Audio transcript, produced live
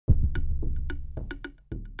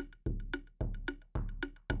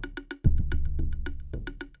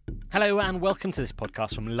Hello and welcome to this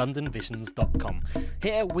podcast from londonvisions.com.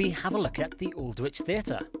 Here we have a look at the Aldwych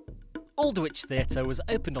Theatre. Aldwych Theatre was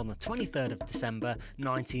opened on the 23rd of December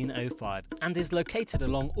 1905 and is located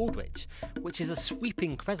along Aldwych, which is a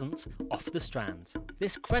sweeping crescent off the Strand.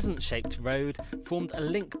 This crescent-shaped road formed a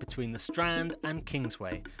link between the Strand and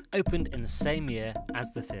Kingsway, opened in the same year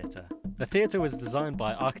as the theatre. The theatre was designed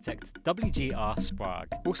by architect W.G.R.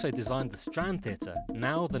 Sprague, also designed the Strand Theatre,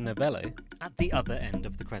 now the Novello, at the other end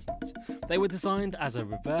of the crescent. They were designed as a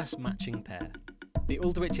reverse matching pair. The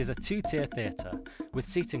Aldwych is a two-tier theatre, with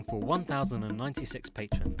seating for 1,096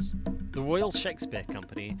 patrons. The Royal Shakespeare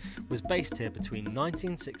Company was based here between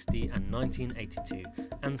 1960 and 1982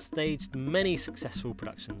 and staged many successful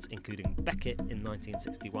productions including Beckett in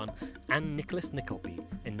 1961 and Nicholas Nickleby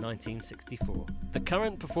in 1964. The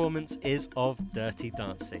current performance is of Dirty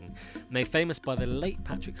Dancing, made famous by the late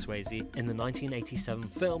Patrick Swayze in the 1987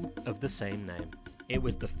 film of the same name. It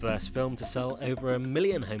was the first film to sell over 1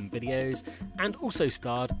 million home videos and also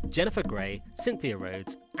starred Jennifer Grey, Cynthia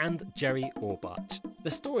Rhodes and Jerry Orbach. The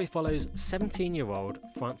story follows 17-year-old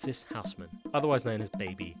Frances Houseman, otherwise known as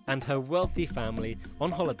Baby, and her wealthy family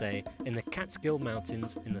on holiday in the Catskill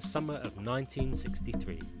Mountains in the summer of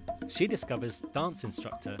 1963. She discovers dance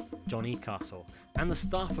instructor Johnny Castle and the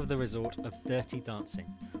staff of the resort of Dirty Dancing.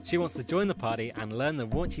 She wants to join the party and learn the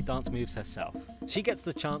raunchy dance moves herself. She gets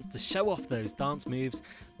the chance to show off those dance moves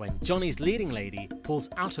when Johnny's leading lady pulls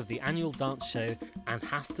out of the annual dance show and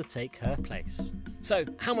has to take her place. So,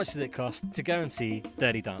 how much does it cost to go and see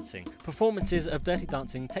Dirty Dancing? Performances of Dirty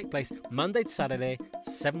Dancing take place Monday to Saturday,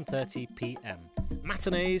 7:30 p.m.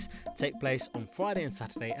 Matinees take place on Friday and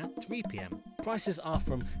Saturday at 3 p.m. Prices are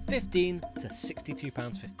from £15 to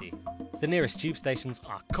 £62.50. The nearest tube stations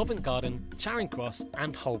are Covent Garden, Charing Cross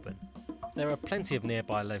and Holborn. There are plenty of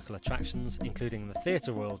nearby local attractions, including the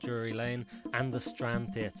Theatre Royal Drury Lane and the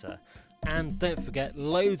Strand Theatre. And don't forget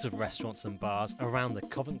loads of restaurants and bars around the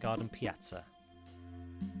Covent Garden Piazza.